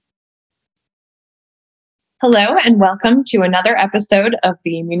Hello, and welcome to another episode of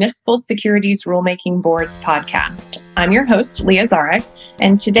the Municipal Securities Rulemaking Board's podcast. I'm your host, Leah Zarek,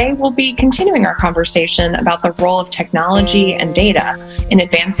 and today we'll be continuing our conversation about the role of technology and data in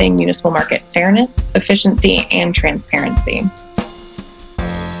advancing municipal market fairness, efficiency, and transparency.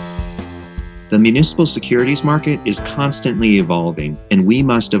 The municipal securities market is constantly evolving, and we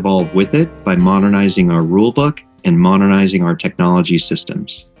must evolve with it by modernizing our rulebook and modernizing our technology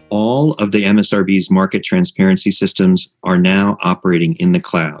systems. All of the MSRB's market transparency systems are now operating in the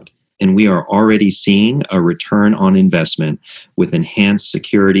cloud, and we are already seeing a return on investment with enhanced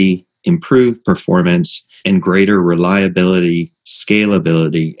security, improved performance, and greater reliability,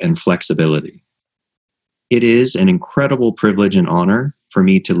 scalability, and flexibility. It is an incredible privilege and honor for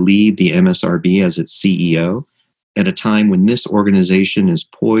me to lead the MSRB as its CEO at a time when this organization is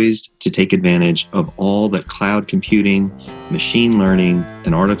poised to take advantage of all that cloud computing, machine learning,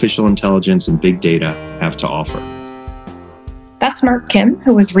 and artificial intelligence and big data have to offer. That's Mark Kim,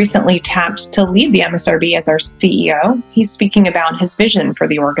 who was recently tapped to lead the MSRB as our CEO. He's speaking about his vision for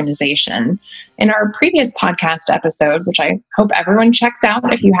the organization. In our previous podcast episode, which I hope everyone checks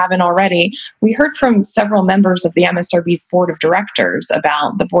out if you haven't already, we heard from several members of the MSRB's board of directors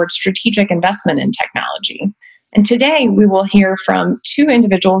about the board's strategic investment in technology. And today we will hear from two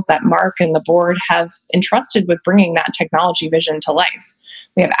individuals that Mark and the board have entrusted with bringing that technology vision to life.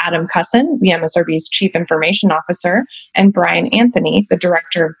 We have Adam Cusson, the MSRB's Chief Information Officer, and Brian Anthony, the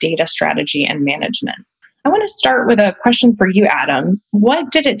Director of Data Strategy and Management. I want to start with a question for you, Adam.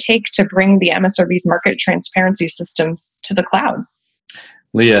 What did it take to bring the MSRB's market transparency systems to the cloud?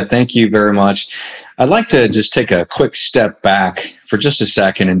 Leah, thank you very much. I'd like to just take a quick step back for just a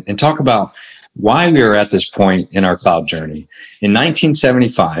second and talk about why we are at this point in our cloud journey. In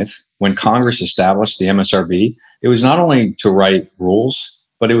 1975, when Congress established the MSRB, it was not only to write rules,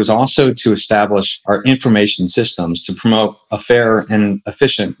 but it was also to establish our information systems to promote a fair and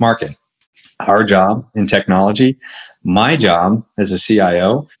efficient market. Our job in technology, my job as a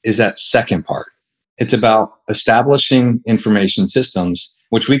CIO, is that second part. It's about establishing information systems,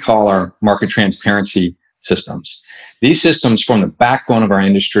 which we call our market transparency systems. These systems form the backbone of our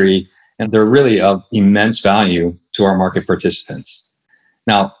industry, and they're really of immense value to our market participants.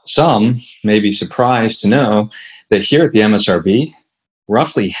 Now, some may be surprised to know that here at the MSRB,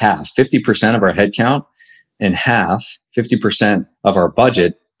 roughly half, 50% of our headcount and half, 50% of our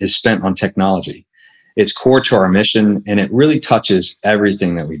budget is spent on technology. It's core to our mission, and it really touches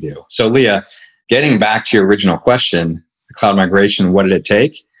everything that we do. So, Leah, getting back to your original question, the cloud migration, what did it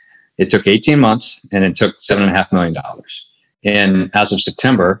take? It took 18 months, and it took $7.5 million. And as of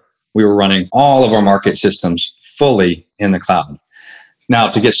September, we were running all of our market systems fully in the cloud.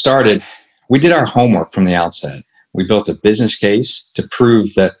 Now, to get started, we did our homework from the outset. We built a business case to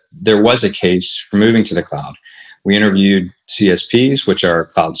prove that there was a case for moving to the cloud. We interviewed CSPs, which are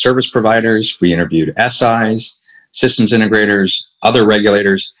cloud service providers. We interviewed SIs, systems integrators, other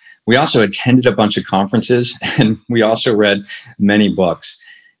regulators. We also attended a bunch of conferences, and we also read many books.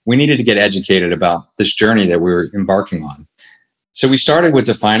 We needed to get educated about this journey that we were embarking on. So we started with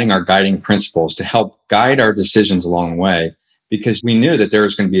defining our guiding principles to help guide our decisions along the way, because we knew that there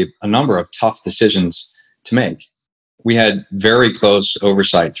was going to be a number of tough decisions to make. We had very close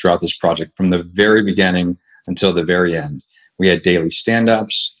oversight throughout this project from the very beginning until the very end. We had daily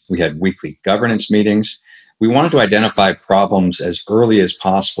stand-ups. We had weekly governance meetings. We wanted to identify problems as early as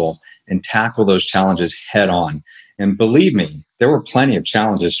possible and tackle those challenges head on. And believe me, there were plenty of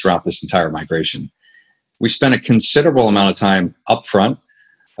challenges throughout this entire migration. We spent a considerable amount of time upfront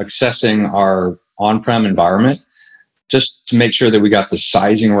assessing our on-prem environment just to make sure that we got the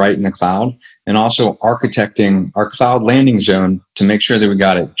sizing right in the cloud, and also architecting our cloud landing zone to make sure that we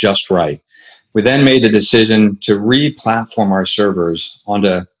got it just right. We then made the decision to re-platform our servers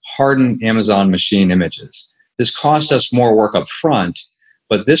onto hardened Amazon machine images. This cost us more work up front,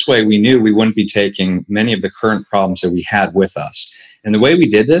 but this way we knew we wouldn't be taking many of the current problems that we had with us. And the way we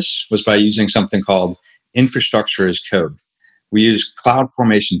did this was by using something called infrastructure as code. We used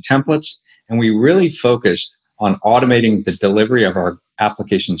CloudFormation templates, and we really focused on automating the delivery of our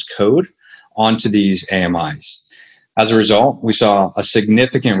application's code onto these AMIs. As a result, we saw a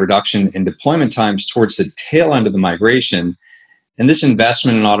significant reduction in deployment times towards the tail end of the migration. And this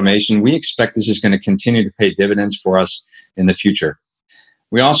investment in automation, we expect this is going to continue to pay dividends for us in the future.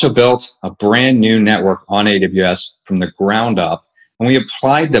 We also built a brand new network on AWS from the ground up, and we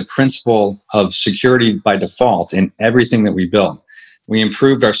applied the principle of security by default in everything that we built. We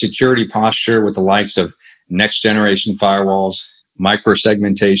improved our security posture with the likes of next generation firewalls,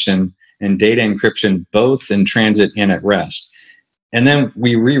 microsegmentation, and data encryption, both in transit and at rest. And then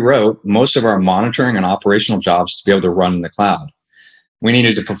we rewrote most of our monitoring and operational jobs to be able to run in the cloud. We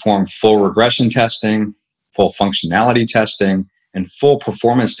needed to perform full regression testing, full functionality testing, and full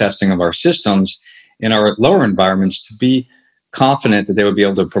performance testing of our systems in our lower environments to be confident that they would be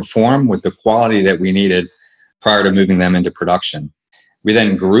able to perform with the quality that we needed prior to moving them into production. We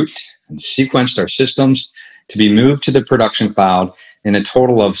then grouped and sequenced our systems to be moved to the production cloud in a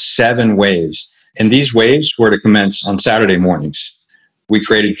total of 7 waves. And these waves were to commence on Saturday mornings. We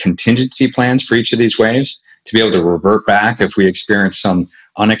created contingency plans for each of these waves to be able to revert back if we experienced some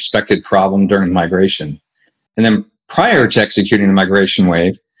unexpected problem during migration. And then prior to executing the migration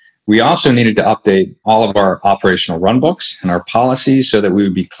wave, we also needed to update all of our operational runbooks and our policies so that we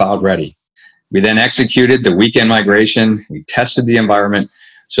would be cloud ready. We then executed the weekend migration. We tested the environment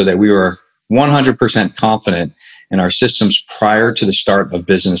so that we were 100% confident in our systems prior to the start of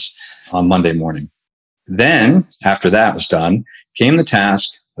business on Monday morning. Then, after that was done, came the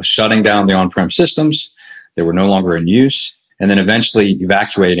task of shutting down the on-prem systems. They were no longer in use, and then eventually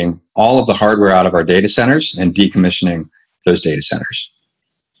evacuating all of the hardware out of our data centers and decommissioning those data centers.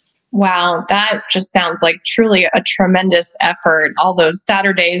 Wow, that just sounds like truly a tremendous effort. All those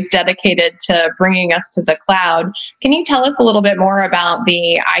Saturdays dedicated to bringing us to the cloud. Can you tell us a little bit more about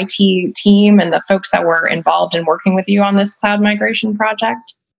the IT team and the folks that were involved in working with you on this cloud migration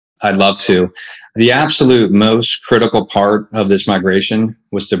project? I'd love to. The absolute most critical part of this migration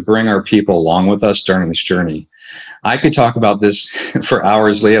was to bring our people along with us during this journey. I could talk about this for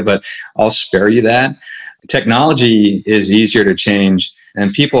hours, Leah, but I'll spare you that. Technology is easier to change,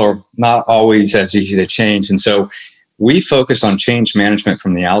 and people are not always as easy to change. And so we focused on change management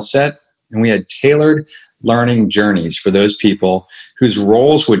from the outset, and we had tailored learning journeys for those people whose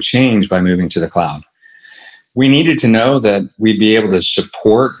roles would change by moving to the cloud. We needed to know that we'd be able to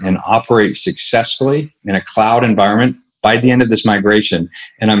support and operate successfully in a cloud environment by the end of this migration.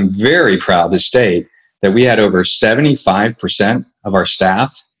 And I'm very proud to state that we had over 75% of our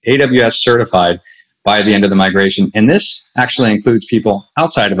staff AWS certified by the end of the migration. And this actually includes people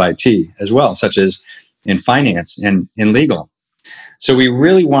outside of IT as well, such as in finance and in legal. So we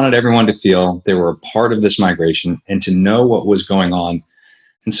really wanted everyone to feel they were a part of this migration and to know what was going on.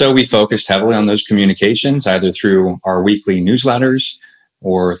 And so we focused heavily on those communications, either through our weekly newsletters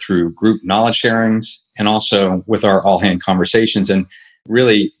or through group knowledge sharings, and also with our all-hand conversations. And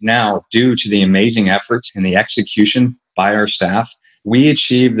really now, due to the amazing efforts and the execution by our staff, we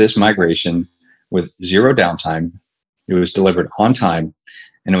achieved this migration with zero downtime. It was delivered on time,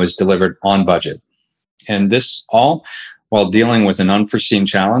 and it was delivered on budget. And this all while dealing with an unforeseen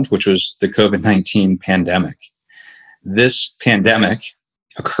challenge, which was the COVID-19 pandemic. This pandemic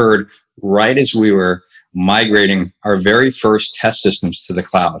occurred right as we were migrating our very first test systems to the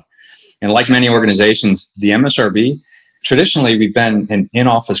cloud. And like many organizations, the MSRB, traditionally we've been an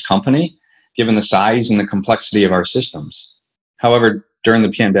in-office company, given the size and the complexity of our systems. However, during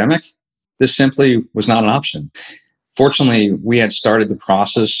the pandemic, this simply was not an option. Fortunately, we had started the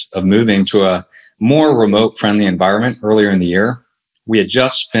process of moving to a more remote-friendly environment earlier in the year. We had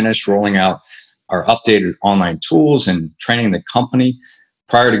just finished rolling out our updated online tools and training the company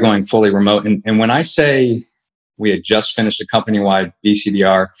prior to going fully remote. And when I say we had just finished a company-wide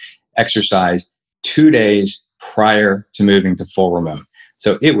BCDR exercise 2 days prior to moving to full remote.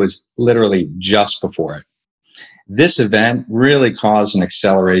 So it was literally just before it. This event really caused an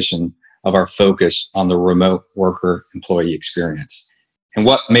acceleration of our focus on the remote worker employee experience. And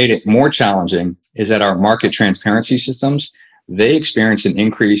what made it more challenging is that our market transparency systems, they experienced an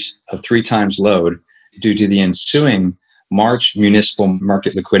increase of 3 times load due to the ensuing March municipal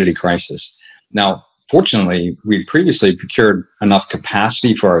market liquidity crisis. Now, fortunately, we previously procured enough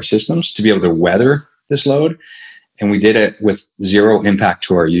capacity for our systems to be able to weather this load, and we did it with zero impact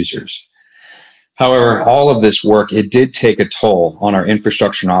to our users. However, all of this work, it did take a toll on our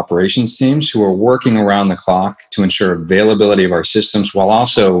infrastructure and operations teams who are working around the clock to ensure availability of our systems while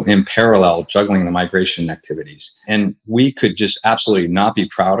also in parallel juggling the migration activities. And we could just absolutely not be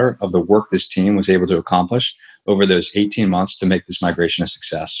prouder of the work this team was able to accomplish over those 18 months to make this migration a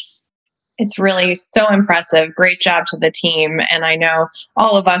success. It's really so impressive. Great job to the team. And I know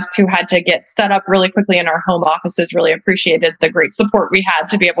all of us who had to get set up really quickly in our home offices really appreciated the great support we had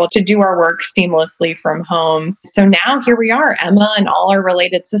to be able to do our work seamlessly from home. So now here we are. Emma and all our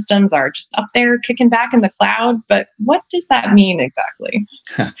related systems are just up there kicking back in the cloud. But what does that mean exactly?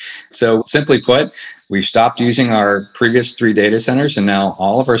 So simply put, we've stopped using our previous 3 data centers, and now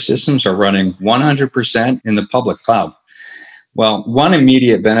all of our systems are running 100% in the public cloud. Well, one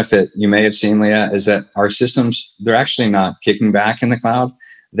immediate benefit you may have seen, Leah, is that our systems, they're actually not kicking back in the cloud.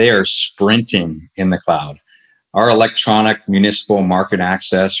 They are sprinting in the cloud. Our electronic municipal market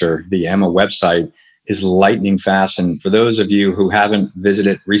access, or the EMMA website, is lightning fast. And for those of you who haven't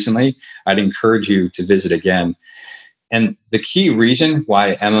visited recently, I'd encourage you to visit again. And the key reason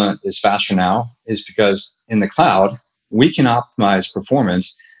why EMMA is faster now is because in the cloud, we can optimize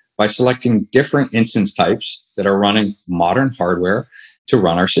performance by selecting different instance types that are running modern hardware to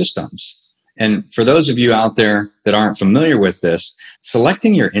run our systems. And for those of you out there that aren't familiar with this,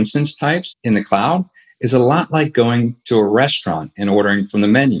 selecting your instance types in the cloud is a lot like going to a restaurant and ordering from the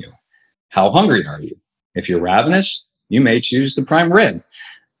menu. How hungry are you? If you're ravenous, you may choose the prime rib.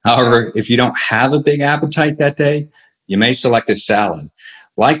 However, if you don't have a big appetite that day, you may select a salad.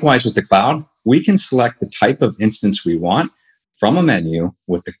 Likewise with the cloud, we can select the type of instance we want from a menu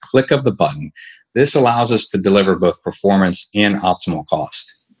with the click of the button. This allows us to deliver both performance and optimal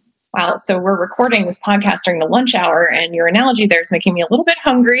cost. Wow. So we're recording this podcast during the lunch hour, and your analogy there is making me a little bit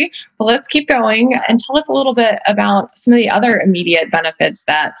hungry. But let's keep going and tell us a little bit about some of the other immediate benefits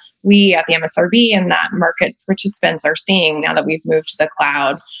that we at the MSRB and that market participants are seeing now that we've moved to the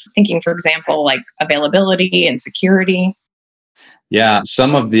cloud. Thinking, for example, like availability and security. Yeah,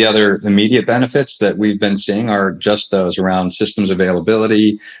 some of the other immediate benefits that we've been seeing are just those around systems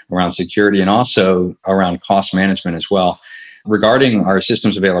availability, around security, and also around cost management as well. Regarding our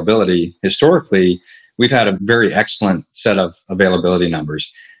systems availability, historically, we've had a very excellent set of availability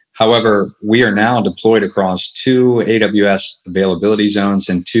numbers. However, we are now deployed across 2 AWS availability zones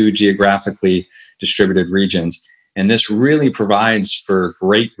and 2 geographically distributed regions. And this really provides for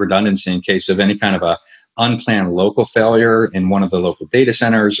great redundancy in case of any kind of a unplanned local failure in one of the local data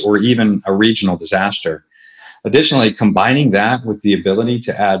centers or even a regional disaster. Additionally, combining that with the ability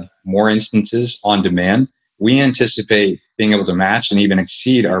to add more instances on demand, we anticipate being able to match and even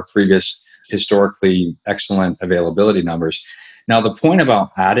exceed our previous historically excellent availability numbers. Now, the point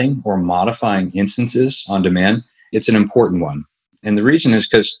about adding or modifying instances on demand, it's an important one. And the reason is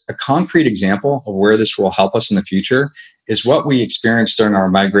because a concrete example of where this will help us in the future is what we experienced during our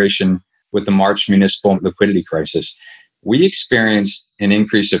migration with the March municipal liquidity crisis. We experienced an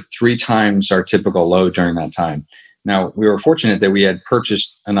increase of 3 times our typical load during that time. Now, we were fortunate that we had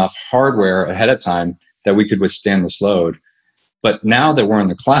purchased enough hardware ahead of time that we could withstand this load. But now that we're in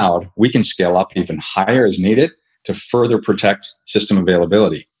the cloud, we can scale up even higher as needed to further protect system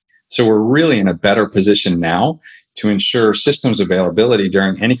availability. So we're really in a better position now to ensure systems availability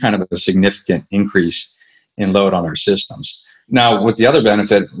during any kind of a significant increase in load on our systems. Now, with the other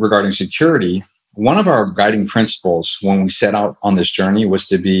benefit regarding security, one of our guiding principles when we set out on this journey was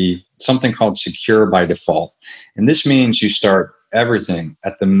to be something called secure by default. And this means you start everything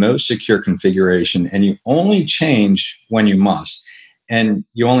at the most secure configuration and you only change when you must. And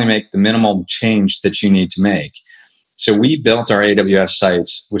you only make the minimal change that you need to make. So we built our AWS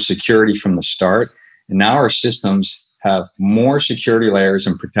sites with security from the start. And now our systems have more security layers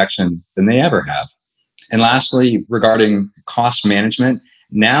and protection than they ever have. And lastly, regarding cost management,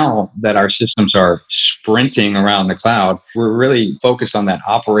 now that our systems are sprinting around the cloud, we're really focused on that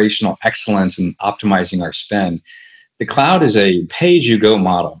operational excellence and optimizing our spend. The cloud is a pay-as-you-go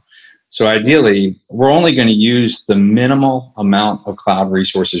model. So ideally, we're only going to use the minimal amount of cloud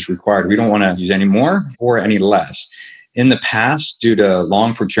resources required. We don't want to use any more or any less. In the past, due to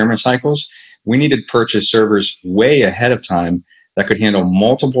long procurement cycles, we needed to purchase servers way ahead of time that could handle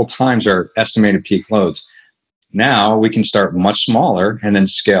multiple times our estimated peak loads. Now we can start much smaller and then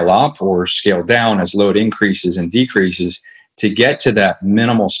scale up or scale down as load increases and decreases to get to that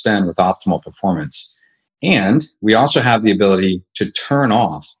minimal spend with optimal performance. And we also have the ability to turn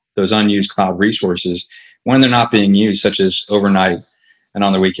off those unused cloud resources when they're not being used, such as overnight and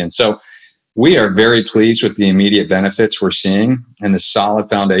on the weekend. So we are very pleased with the immediate benefits we're seeing and the solid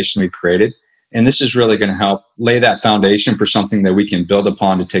foundation we've created. And this is really going to help lay that foundation for something that we can build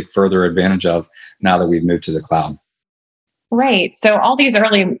upon to take further advantage of now that we've moved to the cloud. Right. So all these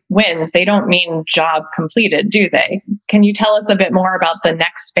early wins, they don't mean job completed, do they? Can you tell us a bit more about the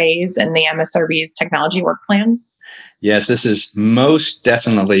next phase in the MSRB's technology work plan? Yes, this is most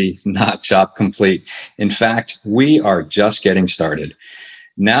definitely not job complete. In fact, we are just getting started.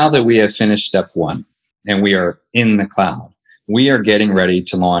 Now that we have finished step 1 and we are in the cloud, we are getting ready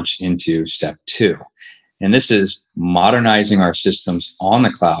to launch into step 2. And this is modernizing our systems on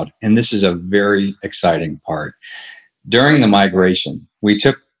the cloud. And this is a very exciting part. During the migration, we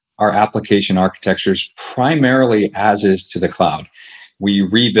took our application architectures primarily as is to the cloud. We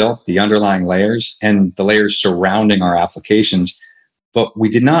rebuilt the underlying layers and the layers surrounding our applications, but we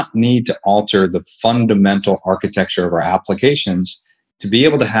did not need to alter the fundamental architecture of our applications to be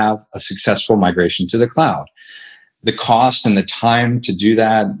able to have a successful migration to the cloud. The cost and the time to do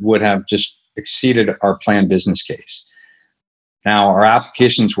that would have just exceeded our planned business case. Now, our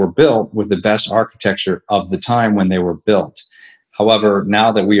applications were built with the best architecture of the time when they were built. However,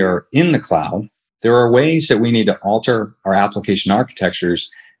 now that we are in the cloud, there are ways that we need to alter our application architectures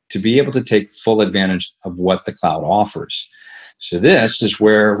to be able to take full advantage of what the cloud offers. So this is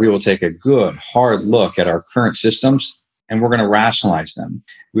where we will take a good, hard look at our current systems, and we're going to rationalize them.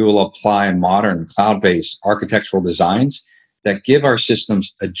 We will apply modern cloud-based architectural designs that give our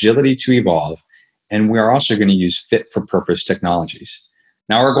systems agility to evolve, and we are also going to use fit-for-purpose technologies.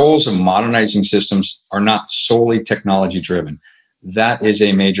 Now, our goals of modernizing systems are not solely technology-driven. That is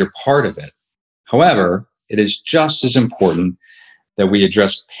a major part of it. However, it is just as important that we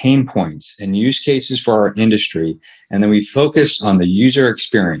address pain points and use cases for our industry, and then we focus on the user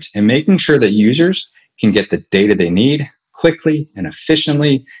experience and making sure that users can get the data they need quickly and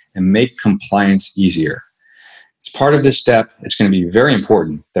efficiently and make compliance easier. As part of this step, it's going to be very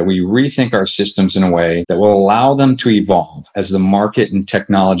important that we rethink our systems in a way that will allow them to evolve as the market and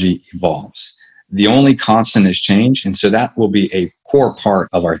technology evolves. The only constant is change, and so that will be a core part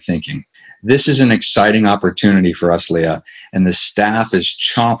of our thinking. This is an exciting opportunity for us, Leah, and the staff is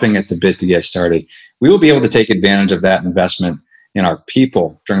chomping at the bit to get started. We will be able to take advantage of that investment in our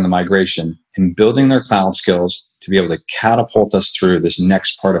people during the migration and building their cloud skills to be able to catapult us through this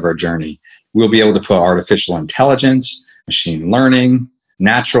next part of our journey. We'll be able to put artificial intelligence, machine learning,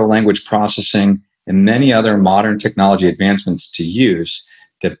 natural language processing, and many other modern technology advancements to use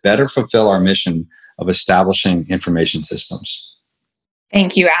to better fulfill our mission of establishing information systems.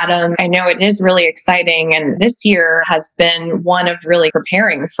 Thank you, Adam. I know it is really exciting, and this year has been one of really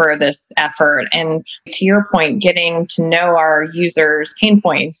preparing for this effort. And to your point, getting to know our users' pain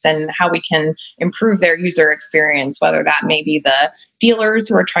points and how we can improve their user experience, whether that may be the dealers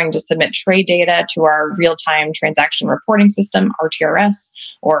who are trying to submit trade data to our real-time transaction reporting system, RTRS,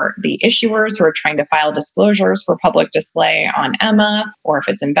 or the issuers who are trying to file disclosures for public display on Emma, or if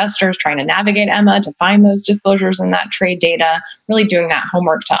it's investors trying to navigate Emma to find those disclosures in that trade data. Really doing that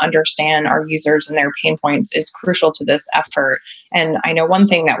homework to understand our users and their pain points is crucial to this effort. And I know one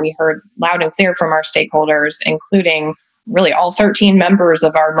thing that we heard loud and clear from our stakeholders, including really all 13 members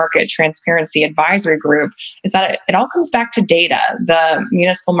of our Market Transparency Advisory Group, is that it all comes back to data. The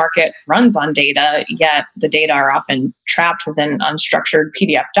municipal market runs on data, yet the data are often trapped within unstructured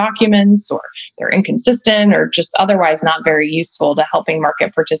PDF documents, or they're inconsistent or just otherwise not very useful to helping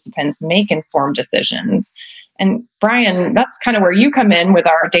market participants make informed decisions. And Brian, that's kind of where you come in with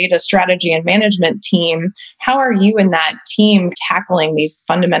our data strategy and management team. How are you and that team tackling these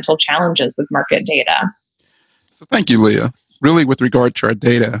fundamental challenges with market data? So thank you, Leah. Really, with regard to our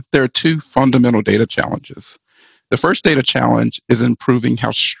data, there are two fundamental data challenges. The first data challenge is improving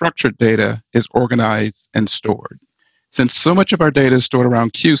how structured data is organized and stored. Since so much of our data is stored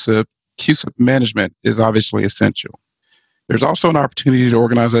around CUSIP management is obviously essential. There's also an opportunity to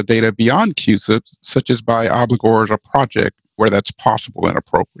organize that data beyond CUSIP, such as by obligors or project, where that's possible and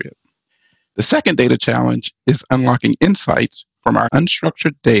appropriate. The second data challenge is unlocking insights from our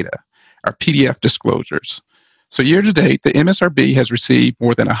unstructured data, our PDF disclosures. So year to date, the MSRB has received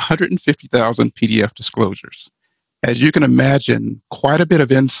more than 150,000 PDF disclosures. As you can imagine, quite a bit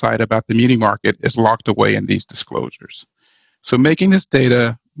of insight about the muni market is locked away in these disclosures. So making this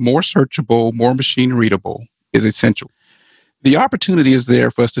data more searchable, more machine readable is essential. The opportunity is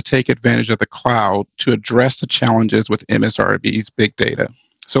there for us to take advantage of the cloud to address the challenges with MSRB's big data.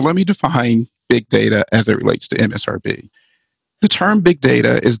 So let me define big data as it relates to MSRB. The term big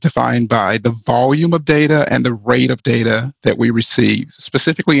data is defined by the volume of data and the rate of data that we receive,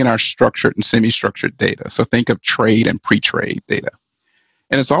 specifically in our structured and semi-structured data. So think of trade and pre-trade data.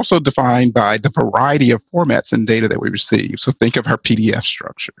 And it's also defined by the variety of formats and data that we receive. So think of our PDF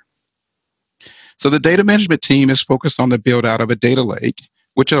structure. So the data management team is focused on the build out of a data lake,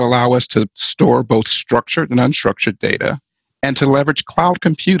 which will allow us to store both structured and unstructured data, and to leverage cloud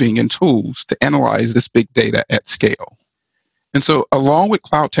computing and tools to analyze this big data at scale. And so along with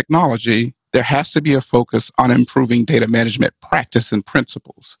cloud technology, there has to be a focus on improving data management practice and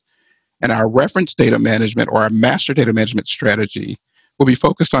principles. And our reference data management, or our master data management strategy, will be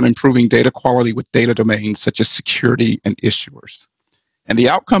focused on improving data quality with data domains such as security and issuers. And the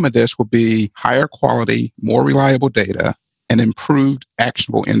outcome of this will be higher quality, more reliable data, and improved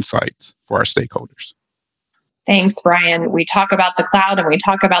actionable insights for our stakeholders. Thanks, Brian. We talk about the cloud and we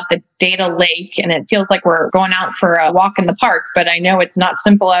talk about the data lake, and it feels like we're going out for a walk in the park, but I know it's not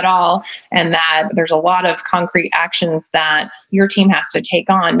simple at all, and that there's a lot of concrete actions that your team has to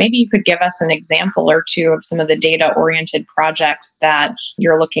take on. Maybe you could give us an example or two of some of the data-oriented projects that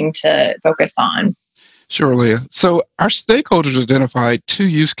you're looking to focus on. Sure, Leah. So our stakeholders identified two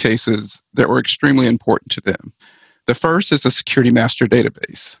use cases that were extremely important to them. The first is the security master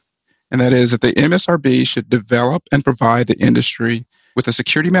database. And that is that the MSRB should develop and provide the industry with a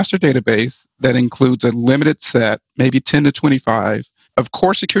security master database that includes a limited set, maybe 10 to 25, of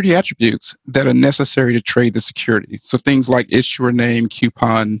core security attributes that are necessary to trade the security. So things like issuer name,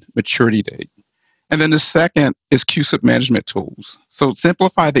 coupon, maturity date. And then the second is CUSIP management tools. So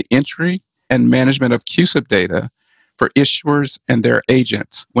simplify the entry and management of CUSIP data for issuers and their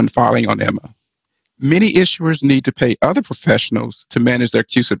agents when filing on EMMA. Many issuers need to pay other professionals to manage their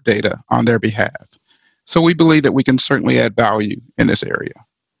CUSIP data on their behalf. So we believe that we can certainly add value in this area.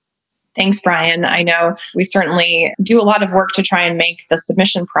 Thanks, Brian. I know we certainly do a lot of work to try and make the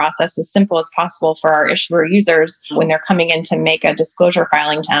submission process as simple as possible for our issuer users when they're coming in to make a disclosure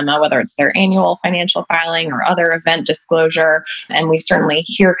filing to EMMA, whether it's their annual financial filing or other event disclosure. And we certainly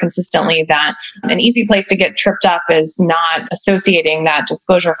hear consistently that an easy place to get tripped up is not associating that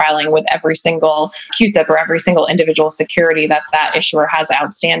disclosure filing with every single CUSIP or every single individual security that that issuer has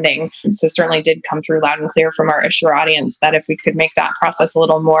outstanding. And so certainly did come through loud and clear from our issuer audience that if we could make that process a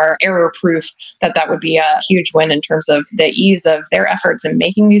little more error-proof, that would be a huge win in terms of the ease of their efforts in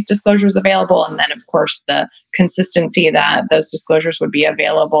making these disclosures available. And then, of course, the consistency that those disclosures would be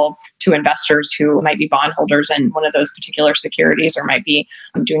available to investors who might be bondholders in one of those particular securities or might be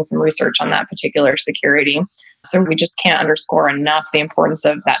doing some research on that particular security. So we just can't underscore enough the importance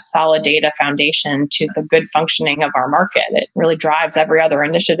of that solid data foundation to the good functioning of our market. It really drives every other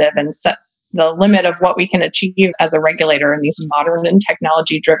initiative and sets the limit of what we can achieve as a regulator in these modern and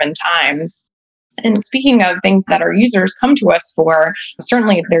technology-driven times. And speaking of things that our users come to us for,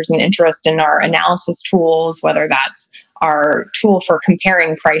 certainly there's an interest in our analysis tools, whether that's our tool for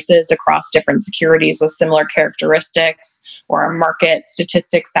comparing prices across different securities with similar characteristics, or our market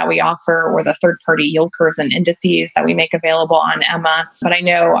statistics that we offer, or the third-party yield curves and indices that we make available on EMMA. But I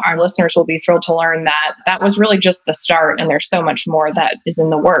know our listeners will be thrilled to learn that that was really just the start, and there's so much more that is in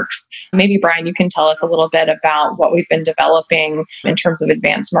the works. Maybe, Brian, you can tell us a little bit about what we've been developing in terms of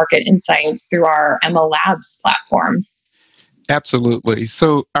advanced market insights through our EMMA Labs platform. Absolutely.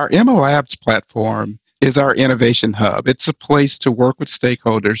 So our EMMA Labs platform is our innovation hub. It's a place to work with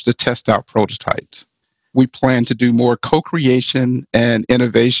stakeholders to test out prototypes. We plan to do more co-creation and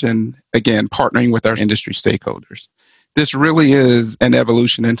innovation, again, partnering with our industry stakeholders. This really is an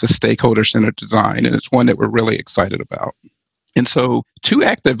evolution into stakeholder-centered design, and it's one that we're really excited about. And so 2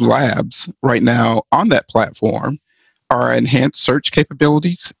 active labs right now on that platform are our enhanced search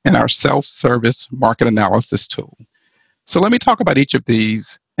capabilities and our self-service market analysis tool. So let me talk about each of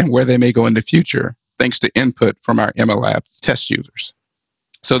these and where they may go in the future, thanks to input from our EMMA Labs test users.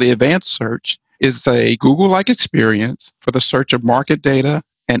 So the advanced search is a Google-like experience for the search of market data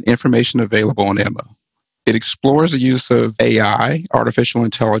and information available on EMMA. It explores the use of AI, artificial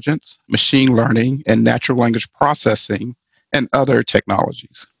intelligence, machine learning, and natural language processing, and other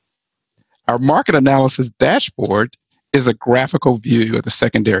technologies. Our market analysis dashboard is a graphical view of the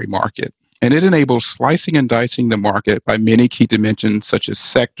secondary market, and it enables slicing and dicing the market by many key dimensions such as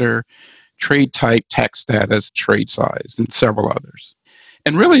sector, trade type, tax status, trade size, and several others.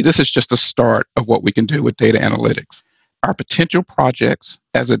 And really, this is just the start of what we can do with data analytics. Our potential projects,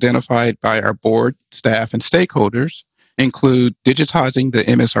 as identified by our board, staff, and stakeholders, include digitizing the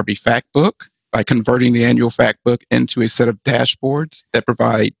MSRB fact book by converting the annual fact book into a set of dashboards that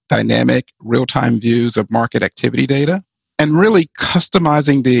provide dynamic, real-time views of market activity data, and really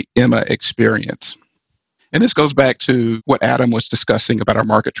customizing the EMMA experience. And this goes back to what Adam was discussing about our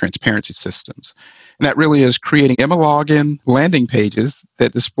market transparency systems. And that really is creating EMMA login landing pages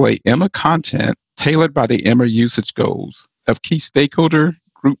that display EMMA content tailored by the EMMA usage goals of key stakeholder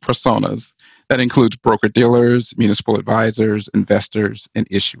group personas that includes broker-dealers, municipal advisors, investors, and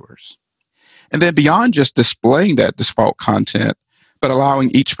issuers. And then beyond just displaying that default content, but allowing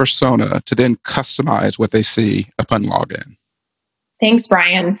each persona to then customize what they see upon login. Thanks,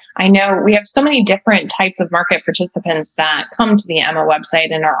 Brian. I know we have so many different types of market participants that come to the EMMA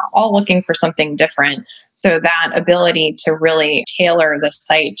website and are all looking for something different. So that ability to really tailor the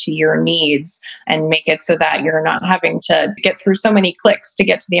site to your needs and make it so that you're not having to get through so many clicks to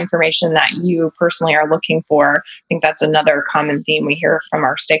get to the information that you personally are looking for. I think that's another common theme we hear from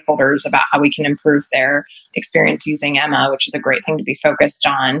our stakeholders about how we can improve their experience using EMMA, which is a great thing to be focused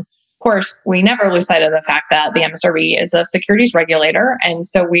on. Of course, we never lose sight of the fact that the MSRB is a securities regulator, and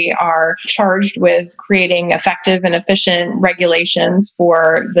so we are charged with creating effective and efficient regulations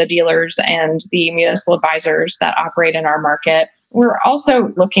for the dealers and the municipal advisors that operate in our market. We're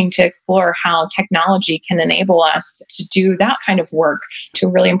also looking to explore how technology can enable us to do that kind of work to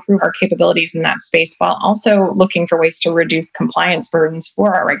really improve our capabilities in that space, while also looking for ways to reduce compliance burdens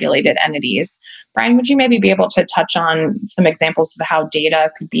for our regulated entities. Brian, would you maybe be able to touch on some examples of how data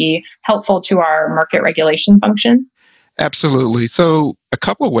could be helpful to our market regulation function? Absolutely. So a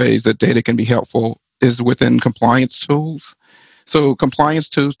couple of ways that data can be helpful is within compliance tools. So compliance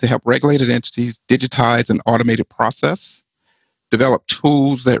tools to help regulated entities digitize an automated process, develop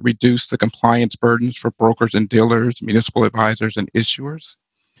tools that reduce the compliance burdens for brokers and dealers, municipal advisors, and issuers.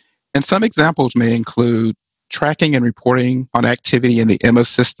 And some examples may include tracking and reporting on activity in the EMA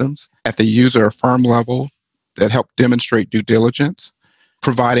systems at the user or firm level that help demonstrate due diligence,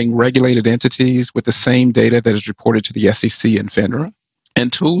 providing regulated entities with the same data that is reported to the SEC and FINRA,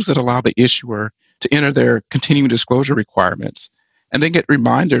 and tools that allow the issuer to enter their continuing disclosure requirements and then get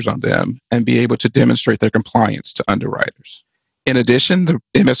reminders on them and be able to demonstrate their compliance to underwriters. In addition, the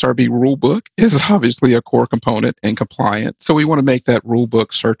MSRB rulebook is obviously a core component in compliance, so we want to make that rulebook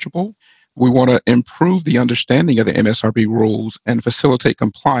searchable. We want to improve the understanding of the MSRB rules and facilitate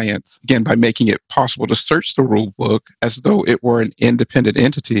compliance, again, by making it possible to search the rulebook as though it were an independent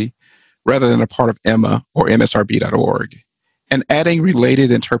entity rather than a part of EMA or MSRB.org, and adding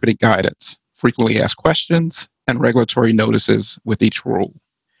related interpreting guidance, frequently asked questions, and regulatory notices with each rule.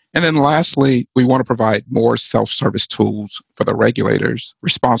 And then lastly, we want to provide more self-service tools for the regulators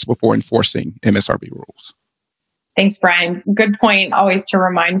responsible for enforcing MSRB rules. Thanks, Brian. Good point. Always to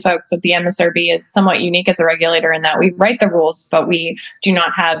remind folks that the MSRB is somewhat unique as a regulator in that we write the rules, but we do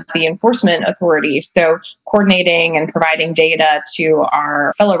not have the enforcement authority. So coordinating and providing data to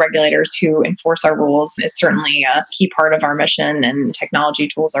our fellow regulators who enforce our rules is certainly a key part of our mission, and technology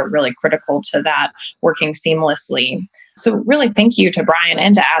tools are really critical to that working seamlessly. So really thank you to Brian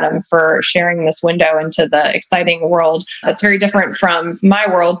and to Adam for sharing this window into the exciting world that's very different from my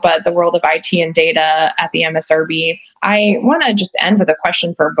world, but the world of IT and data at the MSRB. I want to just end with a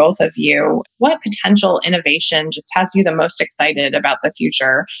question for both of you. What potential innovation just has you the most excited about the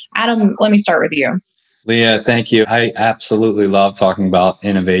future? Adam, let me start with you. Leah, thank you. I absolutely love talking about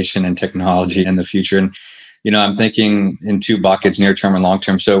innovation and technology in the future. And, I'm thinking in two buckets, near term and long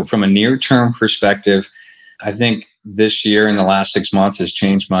term. So from a near term perspective, I think this year in the last 6 months has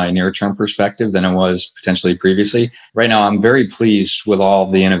changed my near-term perspective than it was potentially previously. Right now, I'm very pleased with all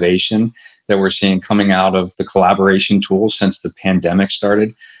the innovation that we're seeing coming out of the collaboration tools since the pandemic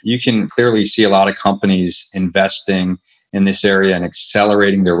started. You can clearly see a lot of companies investing in this area and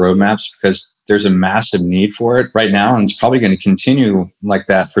accelerating their roadmaps because there's a massive need for it right now, and it's probably going to continue like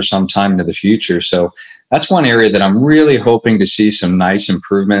that for some time into the future. So that's one area that I'm really hoping to see some nice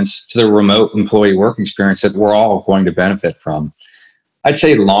improvements to the remote employee work experience that we're all going to benefit from. I'd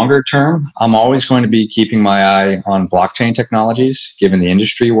say longer term, I'm always going to be keeping my eye on blockchain technologies, given the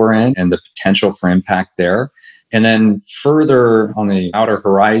industry we're in and the potential for impact there. And then further on the outer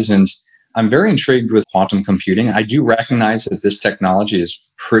horizons, I'm very intrigued with quantum computing. I do recognize that this technology is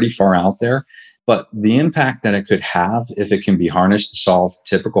pretty far out there, but the impact that it could have if it can be harnessed to solve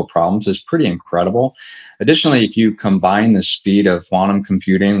typical problems is pretty incredible. Additionally, if you combine the speed of quantum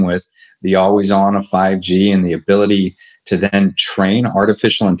computing with the always-on of 5G and the ability to then train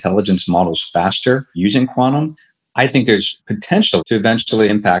artificial intelligence models faster using quantum, I think there's potential to eventually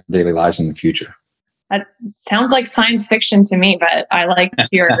impact daily lives in the future. That sounds like science fiction to me, but I like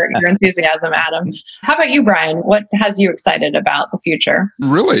your enthusiasm, Adam. How about you, Brian? What has you excited about the future?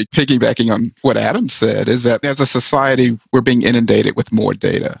 Really piggybacking on what Adam said is that as a society, we're being inundated with more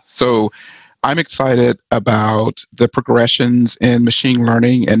data. So I'm excited about the progressions in machine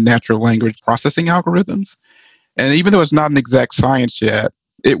learning and natural language processing algorithms. And even though it's not an exact science yet,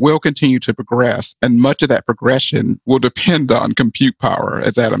 it will continue to progress. And much of that progression will depend on compute power,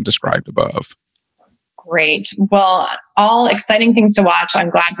 as Adam described above. Great. Well, all exciting things to watch. I'm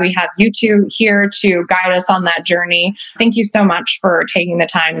glad we have you two here to guide us on that journey. Thank you so much for taking the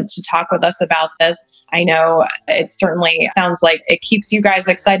time to talk with us about this. I know it certainly sounds like it keeps you guys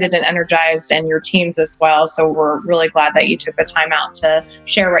excited and energized, and your teams as well. So we're really glad that you took the time out to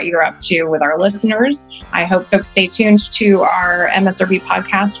share what you're up to with our listeners. I hope folks stay tuned to our MSRB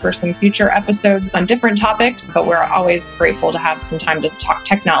podcast for some future episodes on different topics, but we're always grateful to have some time to talk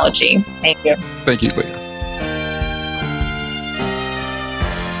technology. Thank you. Thank you, Leah.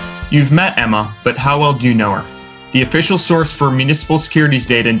 You've met Emma, but how well do you know her? The official source for municipal securities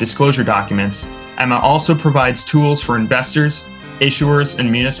data and disclosure documents, Emma also provides tools for investors, issuers, and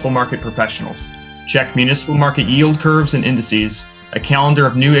municipal market professionals. Check municipal market yield curves and indices, a calendar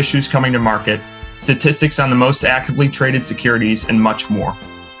of new issues coming to market, statistics on the most actively traded securities, and much more.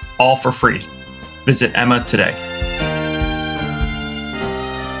 All for free. Visit Emma today.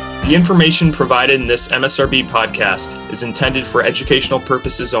 The information provided in this MSRB podcast is intended for educational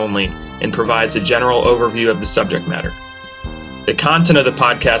purposes only and provides a general overview of the subject matter. The content of the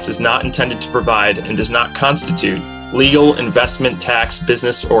podcast is not intended to provide and does not constitute legal, investment, tax,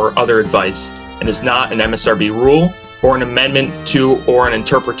 business, or other advice, and is not an MSRB rule or an amendment to or an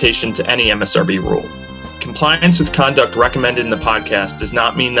interpretation to any MSRB rule. Compliance with conduct recommended in the podcast does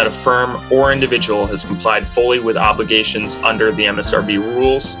not mean that a firm or individual has complied fully with obligations under the MSRB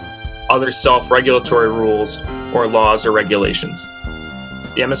rules, other self-regulatory rules, or laws or regulations.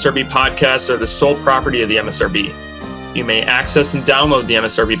 The MSRB podcasts are the sole property of the MSRB. You may access and download the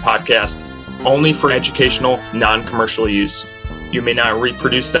MSRB podcast only for educational, non-commercial use. You may not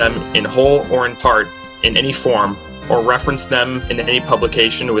reproduce them in whole or in part in any form or reference them in any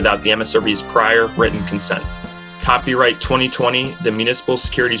publication without the MSRB's prior written consent. Copyright 2020, the Municipal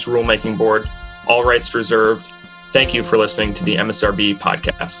Securities Rulemaking Board, all rights reserved. Thank you for listening to the MSRB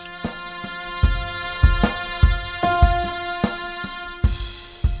podcast.